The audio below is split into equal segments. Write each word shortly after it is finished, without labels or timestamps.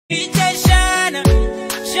DJ Shana,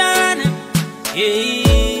 Shana,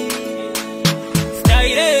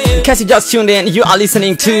 In case you just tuned in, you are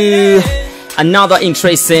listening to another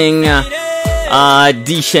interesting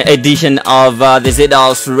edition of the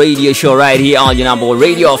Z-House radio show right here on your number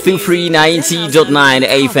radio. Feel free 90.9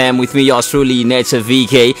 FM with me, yours truly, Nature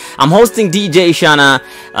VK. I'm hosting DJ Shana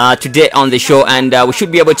today on the show, and we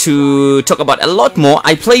should be able to talk about a lot more.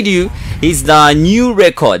 I played you his new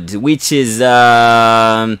record, which is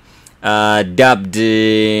dubbed.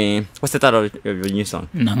 What's the title of your new song?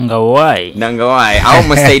 Nangawai. Nangawai. I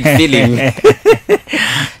almost said feeling.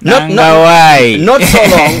 Not so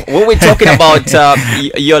long. We were talking about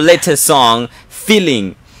your latest song,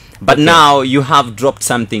 Feeling. But okay, now you have dropped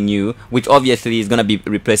something new, which obviously is going to be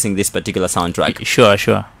replacing this particular soundtrack. Sure.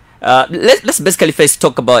 Let's basically first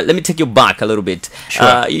talk about, let me take you back a little bit.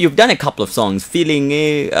 Sure. You've done a couple of songs. Feeling,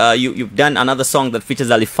 you've done another song that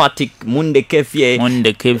features Alifatik, Munde Kefye.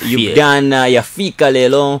 You've done Yafika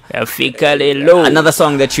Lelo. Another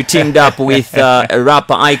song that you teamed up with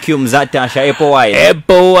rapper IQ Mzata Epo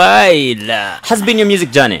Waila. Has been your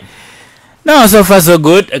music journey? No, so far so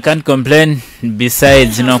good. I can't complain.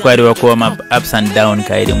 Besides, quite my ups and downs.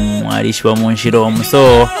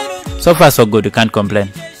 So far so good. You can't complain.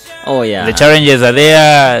 Oh yeah. The challenges are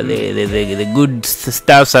there. The good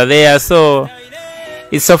stuffs are there. So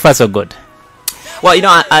it's so far so good. Well,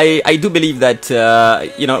 I do believe that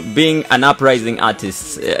being an uprising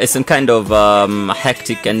artist is some kind of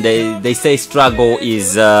hectic, and they say struggle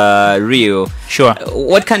is real. Sure.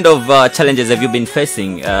 What kind of challenges have you been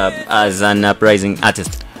facing as an uprising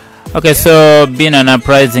artist? Okay, so being an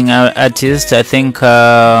uprising artist, I think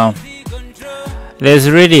there's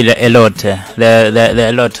really a lot. There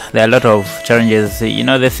are a lot of challenges.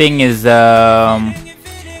 The thing is the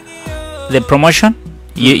promotion.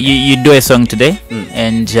 You do a song today,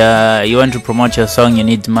 and you want to promote your song. You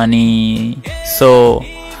need money. So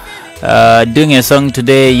doing a song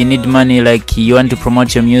today, you need money. Like you want to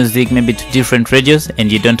promote your music maybe to different radios,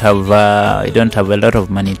 and you don't have a lot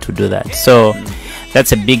of money to do that. So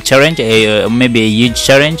that's a big challenge, maybe a huge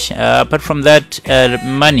challenge. Apart from that,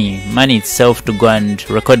 money itself to go and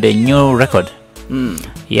record a new record.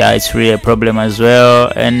 Yeah, it's really a problem as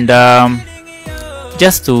well. And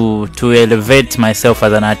just to elevate myself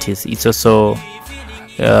as an artist, it's also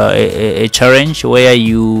a challenge where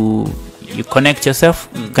you connect yourself,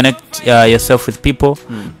 yourself with people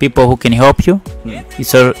who can help you.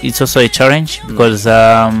 It's also a challenge because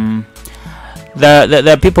there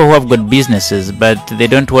are people who have got businesses, but they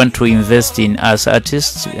don't want to invest in us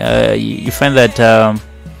artists. You find that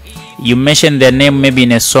you mention their name maybe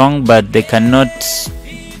in a song, but they cannot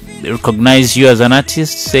recognize you as an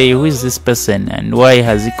artist. Say, who is this person and why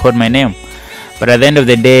has he called my name? But at the end of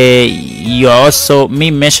the day, you are also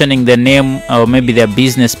me mentioning the name or maybe their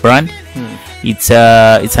business brand. It's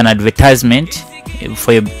an advertisement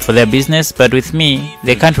for their business, but with me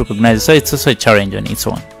they can't recognize it. So it's also a challenge on its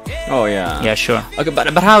own. Oh yeah, sure. Okay,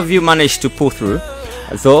 but how have you managed to pull through?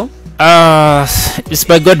 So it's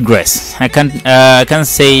by God's grace. I can't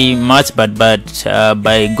say much, but by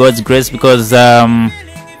God's grace, because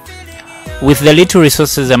with the little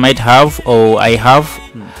resources I might have, or I have,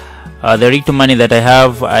 the little money that I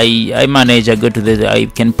have, I manage. I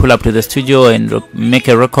can pull up to the studio and make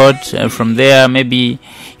a record. From there, maybe you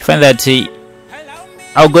find that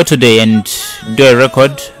I'll go today and do a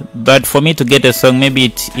record. But for me to get a song,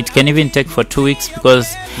 maybe it can even take for 2 weeks,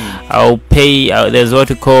 because I'll pay. There's what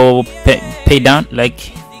we call pay down,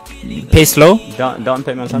 like pay slow. Down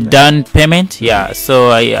payment. Something? Down payment. Yeah. So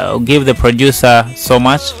I'll give the producer so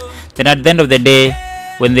much. Then at the end of the day,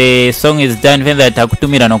 when the song is done, when that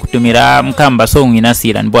akutumira mkamba song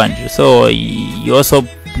inasira and bwanju. So you also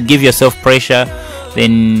give yourself pressure.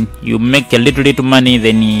 Then you make a little money.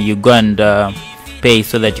 Then you go and pay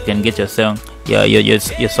so that you can get your song. Your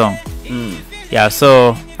song. Yeah.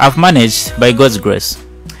 So I've managed by God's grace.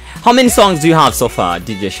 How many songs do you have so far,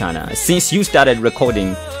 DJ Shana, since you started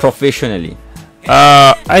recording professionally?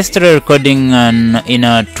 I started recording in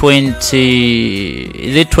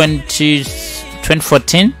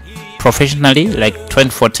 2014 professionally, like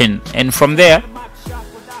 2014, and from there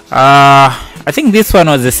I think this one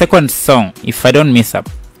was the second song, if I don't miss up.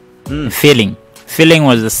 Feeling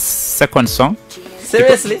was the second song.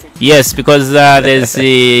 Seriously? Yes, because there's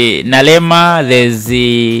the Nalema, there's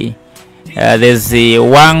the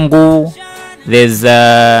Wangu, there's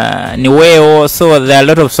Niweo. So there are a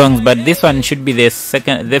lot of songs, but this one should be the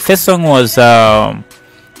second. The first song was it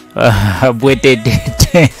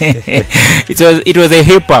was a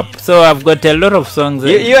hip hop. So I've got a lot of songs.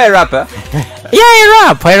 You're a rapper? Yeah,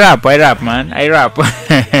 I rap, man. I rap.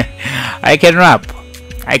 I can rap.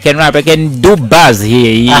 I can rap. I can do bars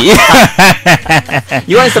here. You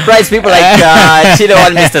want to surprise people like Chile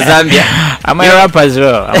and Mr. Zambia? I'm a rapper as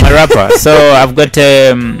well. I'm a rapper. So I've got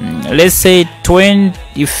let's say 20,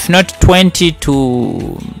 if not 20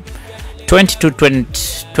 to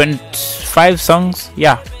 25 songs.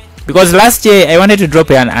 Yeah. Because last year I wanted to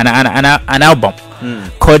drop an album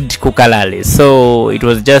called Kukalale. So it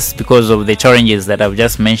was just because of the challenges that I've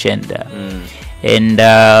just mentioned. And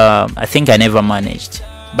I think I never managed.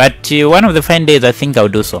 But one of the fine days I think I'll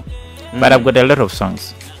do so. But I've got a lot of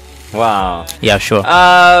songs. Wow. Yeah, sure.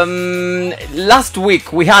 Last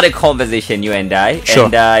week we had a conversation, you and I. Sure.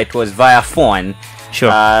 And it was via phone. Sure.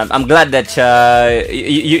 I'm glad that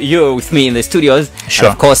you're with me in the studios. Sure.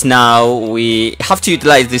 And of course, now we have to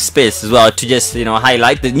utilize this space as well to just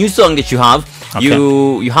highlight the new song that you have. Okay.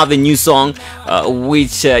 You have a new song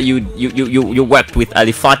which you worked with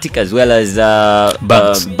Ali Fatik as well as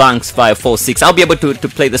Banks 546. I'll be able to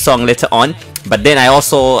play the song later on, but then I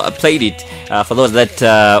also played it for those that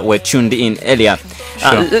were tuned in earlier.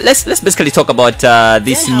 Sure. Let's basically talk about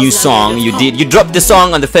this new song you did. You dropped the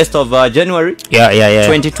song on the 1st of January. Yeah.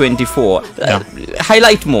 2024.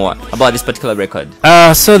 Highlight more about this particular record.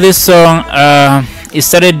 So this song, it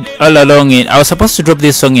started all along I was supposed to drop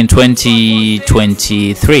this song in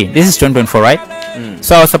 2023. This is 2024, right?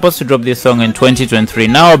 So I was supposed to drop this song in 2023.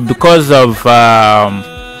 Now because of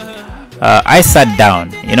I sat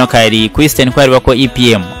down, Kairi Christian Kwariwako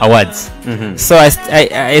EPM Awards. So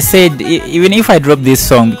I said, even if I drop this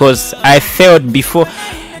song, because I felt before,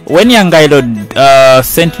 when Young Lord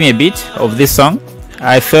sent me a bit of this song,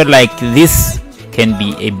 I felt like this can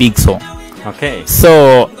be a big song. Okay.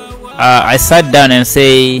 So I sat down and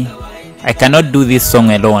say, I cannot do this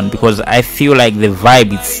song alone because I feel like the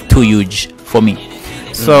vibe is too huge for me.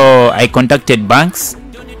 So I contacted Banks.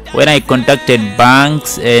 When I contacted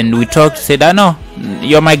Banks and we talked, said, no,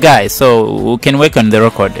 you're my guy, so we can work on the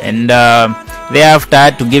record. And thereafter, I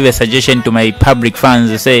had to give a suggestion to my public fans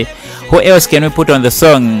to say, who else can we put on the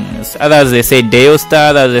song? Others, they said Deosta,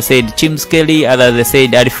 others, they said Chimskeli, others, they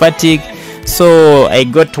said Adifatic. So I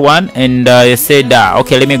got one and they said,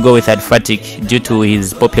 okay, let me go with Adifatic due to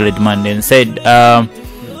his popular demand. And said,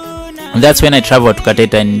 that's when I traveled to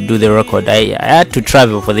Kateta and do the record. I had to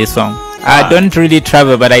travel for this song. I don't really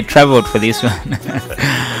travel, but I traveled for this one.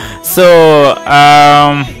 So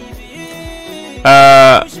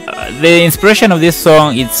the inspiration of this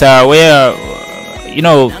song, it's where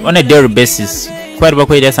on a daily basis, quite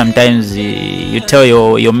about sometimes you tell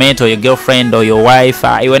your mate or your girlfriend or your wife,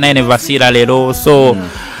 when I never see that little, so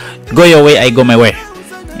go your way, I go my way.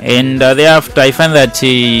 And thereafter I find that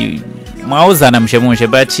mauza na mshemushe,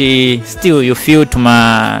 but still you feel to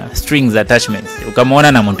my strings attachments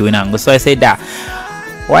ukamwona na muntu winangu. So I said,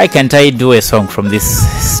 why can't I do a song from this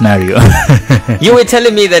scenario? You were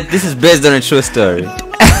telling me that this is based on a true story. Not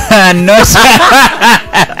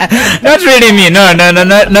really me. No,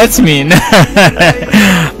 not me.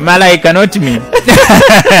 Malaika, not me.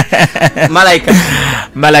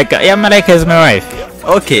 Malaika. Yeah, Malaika is my wife.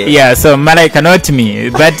 Okay. Yeah, so Malaika, not me,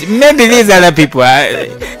 but maybe these other people.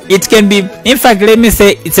 It can be. In fact, let me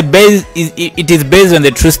say it is based on the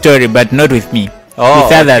true story, but not with me. Oh,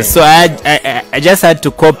 with others. So I just had to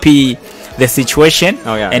copy the situation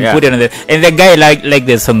and put it on the. And the guy liked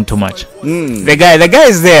the song too much. The guy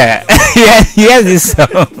is there. he has this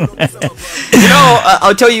song.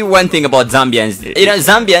 I'll tell you one thing about Zambians.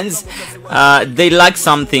 Zambians, they like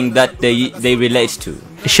something that they relate to.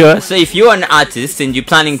 Sure. So if you're an artist and you're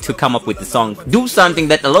planning to come up with a song, do something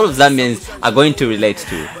that a lot of Zambians are going to relate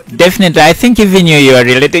to. Definitely. I think even you are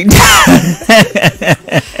relating to.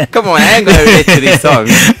 Come on, I ain't going to relate to this song.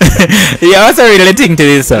 You're also relating to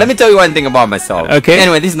this song. Let me tell you one thing about myself. Okay.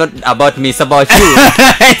 Anyway, this is not about me, it's about you.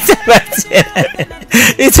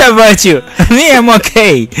 It's about you. Me, I'm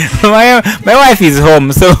okay. My wife is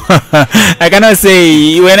home, so I cannot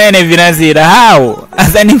say when I never how.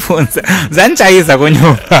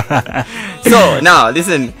 So now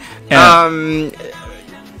listen,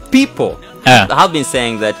 people have been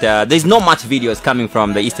saying that there's not much videos coming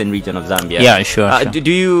from the eastern region of Zambia. Yeah, sure.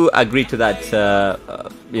 Do you agree to that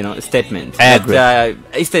statement? I agree.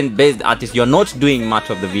 Eastern based artists, you're not doing much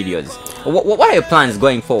of the videos. What are your plans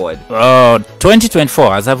going forward?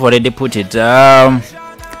 2024, as I've already put it,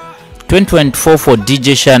 2024 for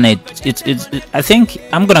DJ Shana, I think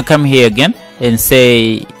I'm gonna come here again and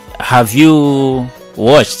say, have you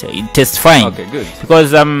watched? Testifying. Okay, good.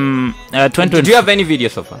 Because do you have any video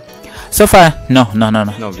so far? So far, no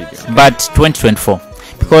video. Okay. But 2024,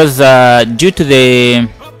 because due to the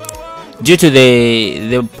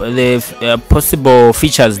possible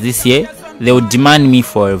features this year, they would demand me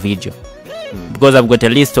for a video. because I've got a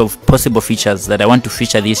list of possible features that I want to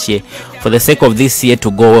feature this year for the sake of this year to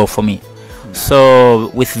go well for me. So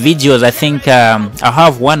with videos, I think I'll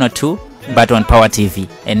have one or two, but on Power TV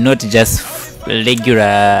and not just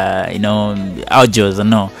regular, audios.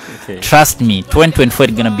 No, Okay. trust me, 2024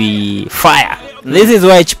 is gonna be fire. This is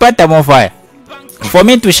why Chipata more fire. For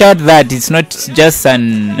me to shout that, it's not just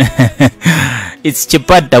an it's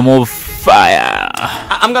Chipata more fire.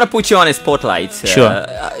 I'm gonna put you on a spotlight. Sure.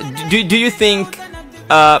 Do you think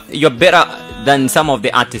you're better than some of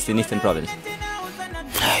the artists in Eastern Province?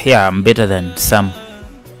 Yeah, I'm better than some.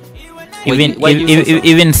 Why do you say so?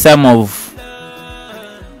 Even some of.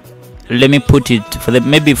 Let me put it for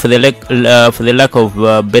the lack of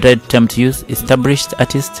better term to use, established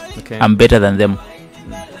artists. Okay. I'm better than them.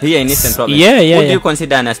 Here in Eastern Province? Yeah. Who do you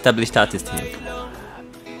consider an established artist here?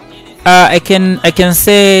 I can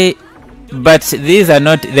say, but these are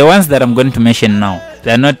not the ones that I'm going to mention now.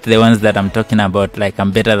 They're not the ones that I'm talking about. Like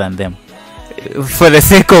I'm better than them. For the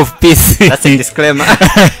sake of peace. That's a disclaimer.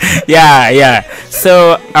 yeah.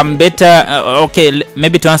 So I'm better. Okay,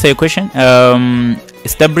 maybe to answer your question,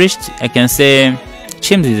 established. I can say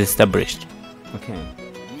Chims is established. Okay.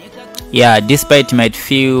 Yeah, despite might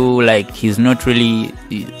feel like he's not really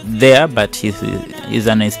there, but he's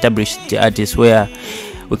an established artist where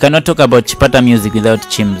we cannot talk about Chipata music without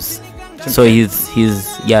Chims. So he's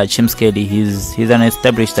Chims Kelly. He's an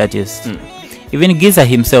established artist. Even Giza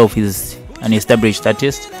himself is an established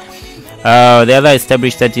artist. The other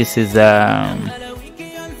established artist is I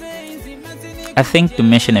think to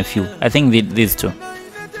mention a few. I think these two.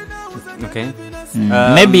 Okay.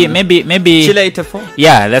 Maybe Chile 84?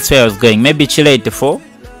 Yeah, that's where I was going. Maybe Chile 84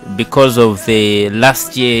 because of the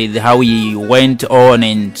last year, how he went on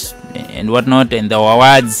and whatnot, and the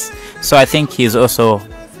awards. So I think he's also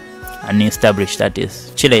an established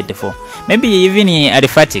artist. Chile 84. Maybe even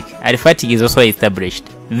Arifatic. Arifatic is also established.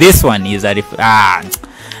 This one is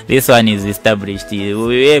this one is established.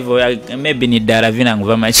 Maybe need Daravina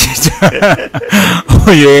nguva machita.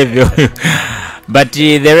 But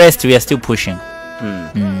the rest we are still pushing.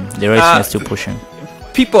 The rest we are still pushing.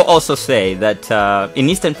 People also say that in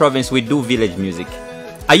Eastern Province we do village music.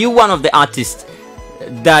 Are you one of the artists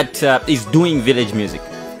that is doing village music?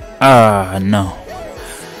 No.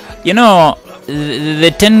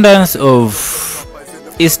 The tendency of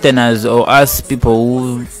Easterners or us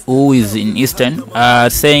people who is in Eastern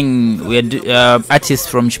saying we are artists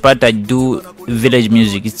from Chipata do village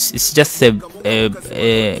music. It's just a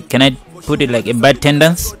can I put it like a bad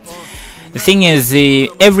tendency? The thing is,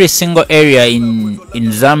 every single area in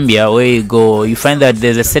Zambia where you go, you find that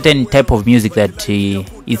there's a certain type of music that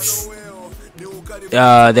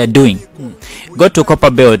they're doing. Go to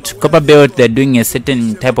Copper Belt, they're doing a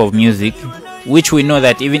certain type of music, which we know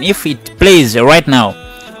that even if it plays right now,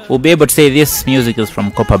 we'll be able to say this music is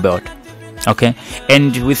from Copper Belt. Okay,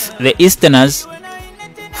 and with the Easterners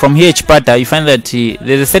from here Chipata, you find that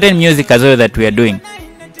there's a certain music as well that we are doing.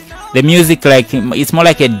 The music, like it's more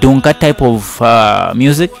like a dunka type of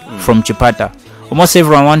music from Chipata. Almost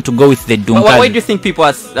everyone want to go with the dunka. Why do you think people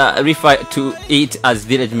refer to it as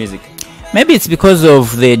village music? Maybe it's because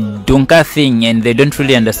of the dunka thing, and they don't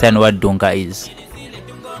really understand what dunka is.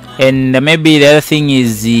 And maybe the other thing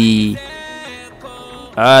is the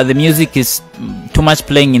music is too much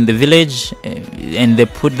playing in the village, and they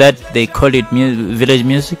call it village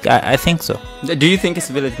music. I think so. Do you think it's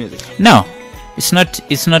village music? No. It's not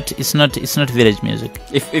village music.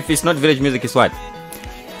 If it's not village music, it's what?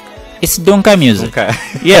 It's dunka music. Okay.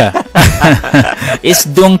 Yeah. It's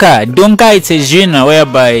dunka. Dunka, it's a genre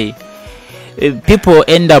whereby people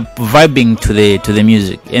end up vibing to the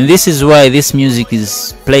music, and this is why this music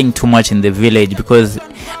is playing too much in the village, because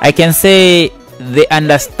I can say they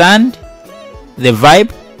understand the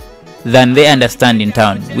vibe than they understand in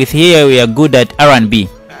town. With here we are good at R&B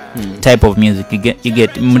type of music. You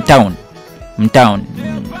get mtown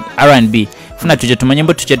R&B funa tuje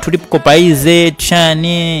tumanyimbo tuje tuli kopaize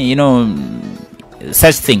chani,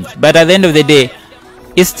 such things. But at the end of the day,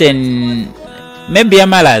 Eastern maybe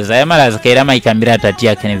Yamalaza kairama ikambira tati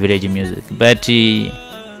yake ni village music, but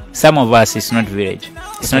some of us it's not village.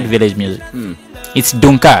 It's not village music. It's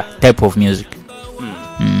dunka type of music.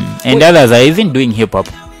 And others are even doing hip hop.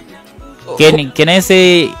 Can I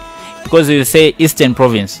say, because you say Eastern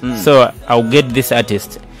Province, so I'll get this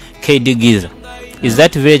artist KD Giza. Is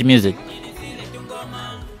that village music?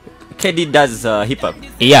 KD does hip hop.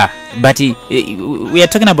 Yeah, but we are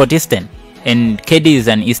talking about Eastern, and KD is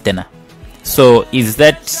an Easterner. So is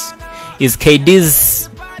KD's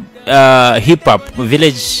hip hop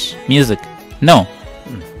village music? No,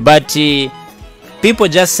 but people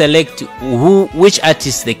just select which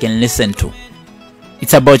artists they can listen to.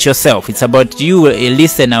 it's about yourself. It's about you, a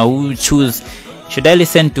listener, who choose. Should I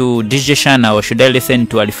listen to DJ Shana, or should I listen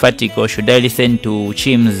to Alifatik, or should I listen to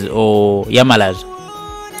Chims or Yamalaz?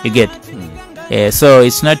 You get? So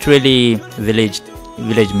it's not really village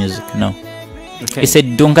music, no. Okay. It's a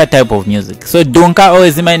dunka type of music. So dunka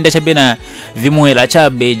always imaenda chabe na vimuela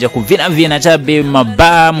chabe ja kuvina chabe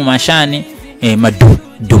maba mu mashani madu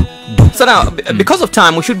du. So now, because of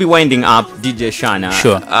time, we should be winding up, DJ Shana.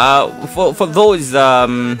 Sure. For those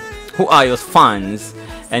who are your fans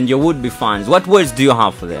and your would-be fans, what words do you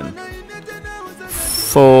have for them?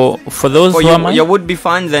 For those who are your would-be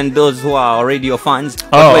fans and those who are already your fans.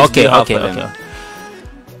 Oh, okay.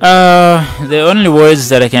 The only words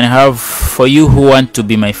that I can have for you who want to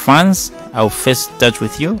be my fans, I'll first start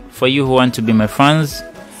with you. For you who want to be my fans,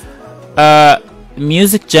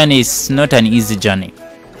 music journey is not an easy journey.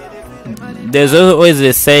 There's always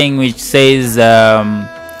a saying which says a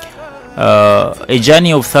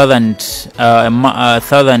journey of thousand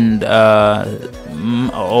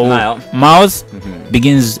miles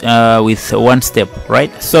begins with one step,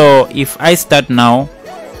 right? So if I start now,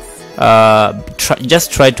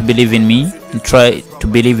 just try to believe in me, try to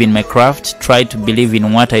believe in my craft, try to believe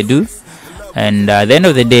in what I do, and at the end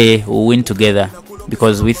of the day we'll win together,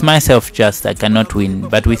 because with myself just I cannot win,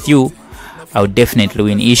 but with you I'll definitely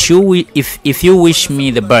win. If you wish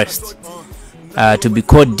me the best, to be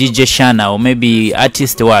called DJ Shana or maybe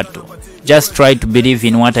artist what, just try to believe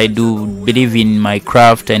in what I do, believe in my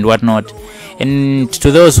craft and whatnot. And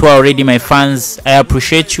to those who are already my fans, I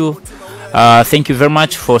appreciate you. Thank you very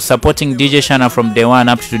much for supporting DJ Shana from day one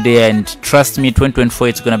up to today, and trust me, 2024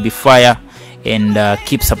 it's gonna be fire, and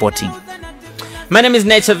keep supporting. My name is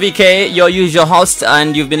Nature VK, your usual host,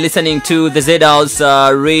 and you've been listening to the Z House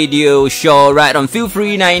radio show right on Feel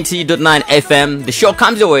Free 90.9 FM. The show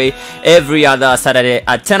comes your way every other Saturday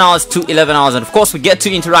at 10 hours to 11 hours, and of course we get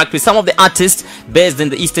to interact with some of the artists based in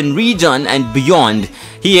the Eastern region and beyond.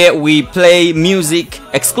 Here we play music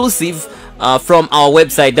exclusive from our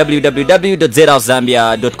website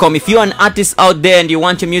www.zhousezambia.com. If you're an artist out there and you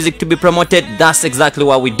want your music to be promoted, that's exactly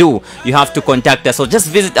what we do. You have to contact us. So just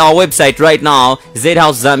visit our website right now,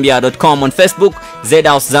 zhousezambia.com, on Facebook,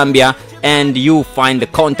 zhousezambia, and you find the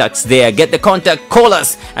contacts there. Get the contact, call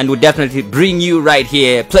us, and we'll definitely bring you right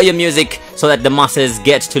here, play your music so that the masses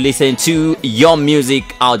get to listen to your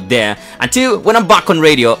music out there. Until when I'm back on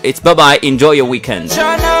radio, it's bye-bye. Enjoy your weekend.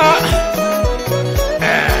 Shana.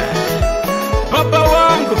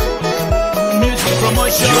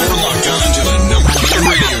 You're locked on to the number one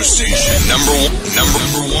radio station. Number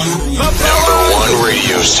one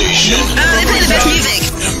radio station. They play the best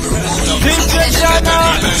music.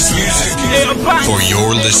 Best music for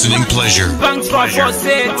your listening pleasure.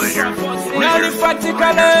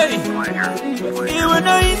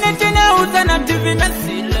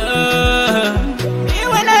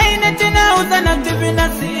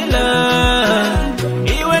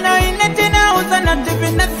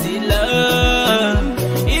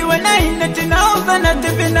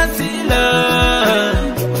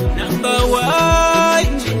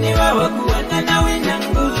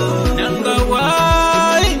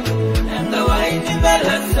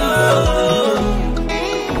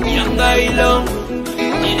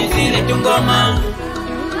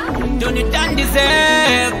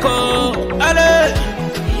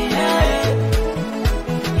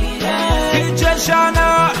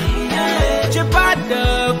 Shana,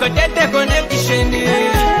 Chipata, Kadete connection.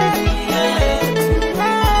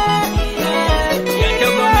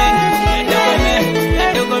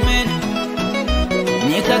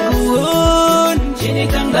 Nikakuon,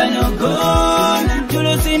 chinikangano kon,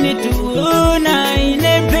 tulusini tuona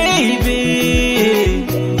ine baby.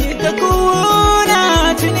 Nikakuona,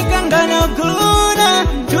 chinikangano kon,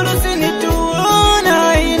 tulusini tuona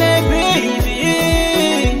ine baby.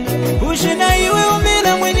 Ushina iwe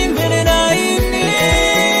umina mweni mbele na ini.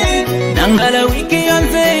 Nangala wiki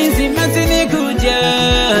yonze izi matini kuja.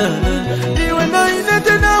 Iwe na ine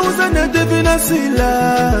tena uzana devina sila.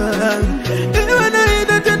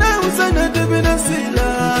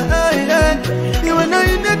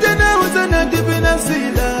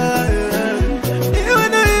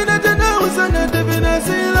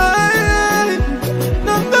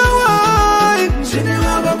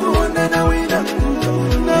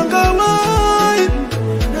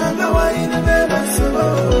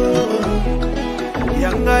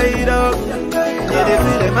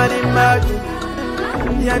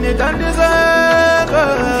 Yani tandizanga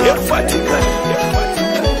yefatika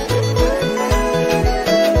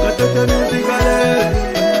katoto nizigale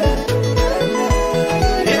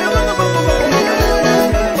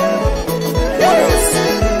yes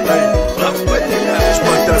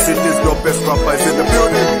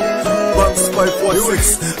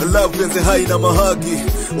love penze hai na mahagi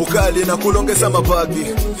ukali na kulongeza mapagi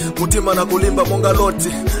mutima na kulimba monga loti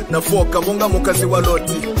na foka monga mukazi wa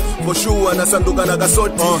loti Foshua na sanduka na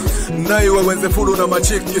gasoti na iwe wenze fulu na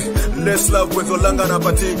machiki less love wenzo langa na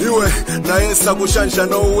patiki iwe na esa kushansha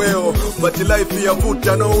no weo but life ya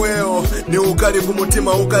puta no weo ni ukali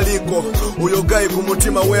kumutima ukaliko uyogai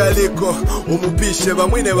kumutima we aliko umupishe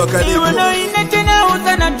bamwine bakaliko iwe na ine tena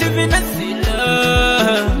uzana tivi na sila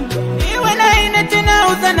iwe na ine tena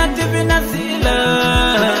uzana tivi na sila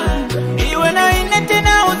iwe na ine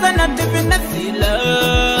tena uzana tivi na sila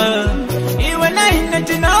iwe na ine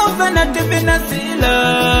tena uzana tivi na sila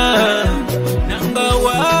nanga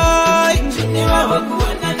wai chini wawa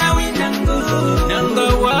kuwana na winangu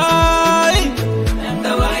nanga wai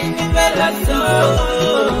ni vela so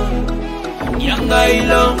yanga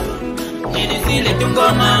ilo nini zile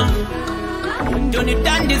tungoma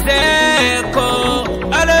tunitandizeko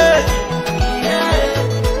ale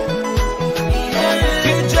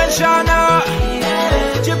DJ Shana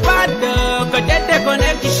Chipado Kadete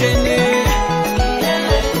Connection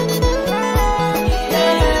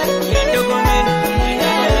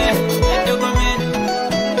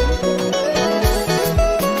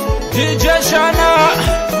DJ Shana